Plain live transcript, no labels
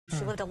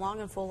She lived a long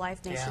and full life.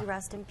 May she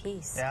rest in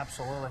peace. Yeah,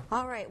 absolutely.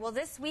 All right. Well,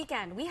 this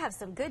weekend, we have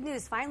some good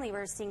news. Finally,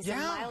 we're seeing some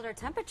milder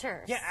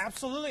temperatures. Yeah,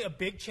 absolutely. A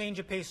big change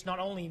of pace, not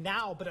only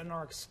now, but in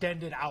our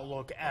extended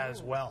outlook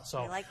as well. So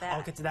I like that.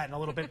 I'll get to that in a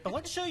little bit. But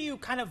let's show you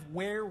kind of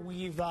where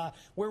we've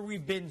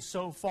been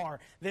so far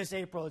this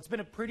April. It's been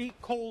a pretty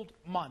cold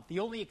month. The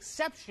only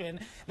exception,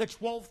 the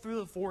 12th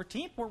through the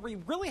 14th, where we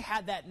really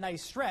had that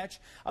nice stretch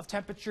of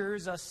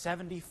temperatures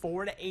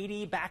 74 to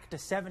 80, back to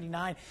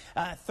 79.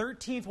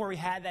 13th, where we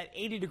had that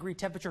 80-degree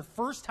temperature,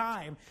 first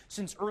time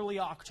since early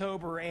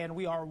October, and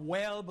we are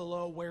well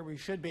below where we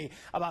should be,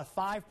 about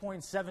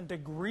 5.7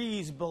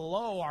 degrees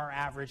below our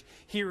average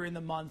here in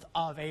the month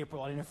of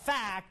April. And in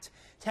fact,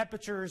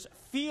 temperatures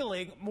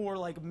feeling more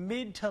like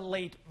mid to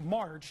late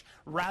March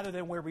rather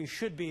than where we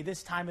should be.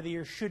 This time of the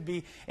year should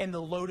be in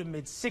the low to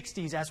mid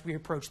 60s as we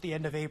approach the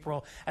end of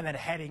April and then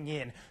heading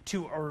in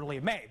to early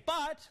May.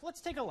 But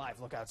let's take a live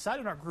look outside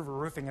on our Groover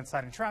Roofing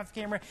Inside and Traffic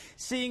camera,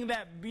 seeing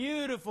that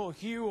beautiful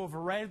hue of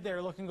red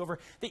there, looking over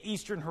the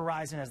eastern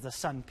horizon as the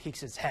sun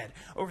peeks its head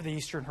over the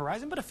eastern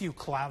horizon, but a few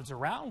clouds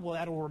around. Well,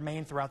 that'll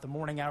remain throughout the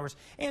morning hours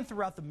and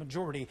throughout the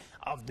majority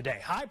of the day.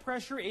 High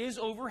pressure is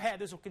overhead.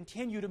 This will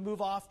continue to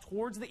move off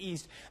towards the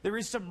east. There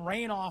is some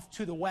rain off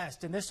to the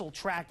west, and this will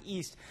track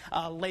east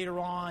later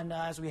on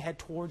as we head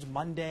towards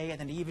Monday and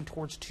then even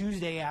towards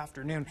Tuesday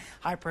afternoon.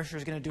 High pressure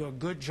is going to do a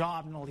good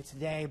job not only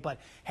today, but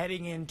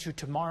heading into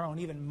tomorrow and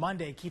even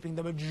Monday, keeping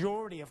the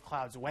majority of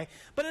clouds away.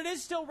 But it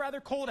is still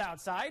rather cold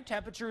outside.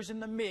 Temperatures in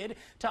the mid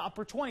to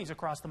upper 20s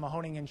across the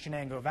Mahoning and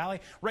Shenango Valley.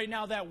 Right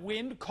now, that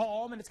wind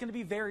calm, and it's going to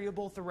be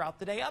variable throughout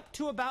the day, up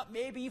to about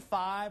maybe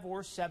 5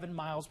 or 7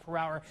 miles per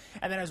hour.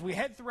 And then as we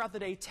head throughout the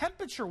day,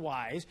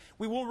 temperature-wise,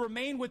 we will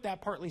remain with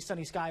that partly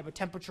sunny sky, but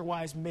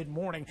temperature-wise,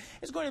 mid-morning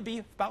is going to be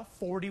about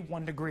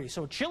 41 degrees.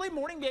 So a chilly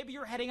morning. Maybe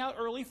you're heading out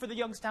early for the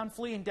Youngstown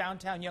Flea in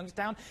downtown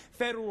Youngstown.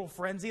 Federal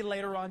Frenzy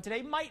later on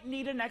today. Might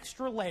need an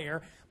extra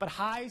layer, but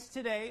highs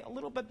today a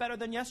little bit better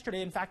than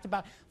yesterday. In fact,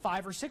 about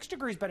 5 or 6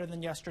 degrees better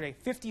than yesterday.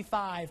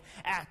 55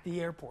 at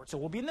the airport. So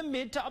we'll be in the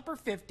mid to upper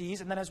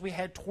 50s, and then as we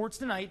head towards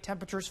the night,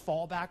 temperatures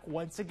fall back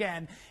once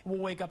again. We'll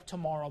wake up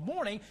tomorrow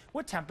morning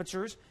with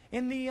temperatures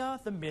in the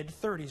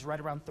mid-30s, right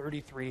around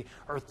 33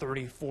 or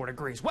 34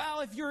 degrees. Well,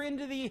 if you're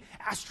into the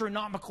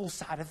astronomical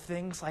side of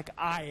things like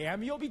I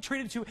am, you'll be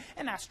treated to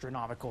an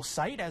astronomical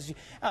sight as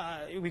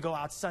we go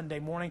out Sunday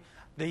morning.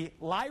 The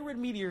Lyrid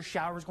meteor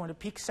shower is going to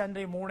peak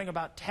Sunday morning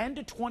about 10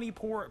 to 20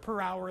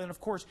 per hour. And, of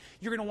course,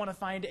 you're going to want to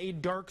find a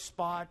dark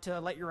spot to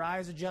let your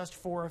eyes adjust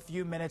for a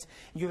few minutes.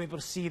 You'll be able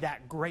to see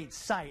that great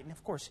sight. And,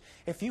 of course,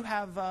 if you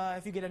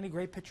get any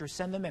great pictures,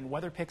 send them in.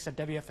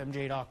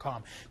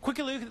 weatherpics@wfmj.com.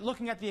 Quickly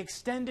looking at the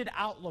extended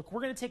outlook,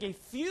 we're going to take a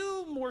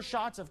few more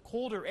shots of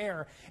colder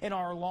air in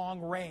our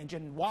long range.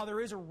 And while there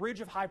is a ridge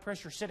of high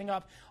pressure sitting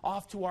up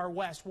off to our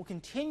west, we'll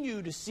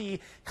continue to see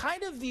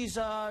kind of these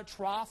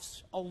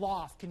troughs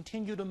aloft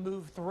continue to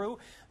move through.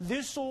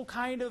 This will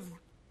kind of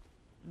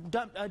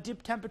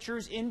dip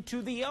temperatures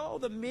into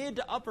the mid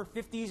to upper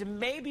 50s and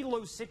maybe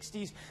low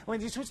 60s.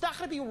 So it's not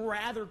going to be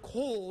rather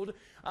cold,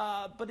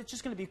 but it's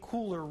just going to be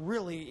cooler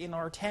really in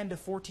our 10 to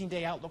 14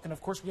 day outlook. And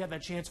of course, we have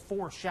that chance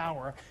for a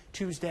shower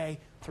Tuesday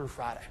through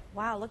Friday.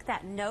 Wow, look at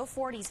that. No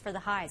 40s for the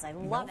highs. I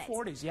love it. No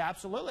 40s. Yeah,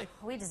 absolutely.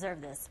 We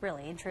deserve this,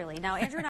 really and truly. Now, Andrew and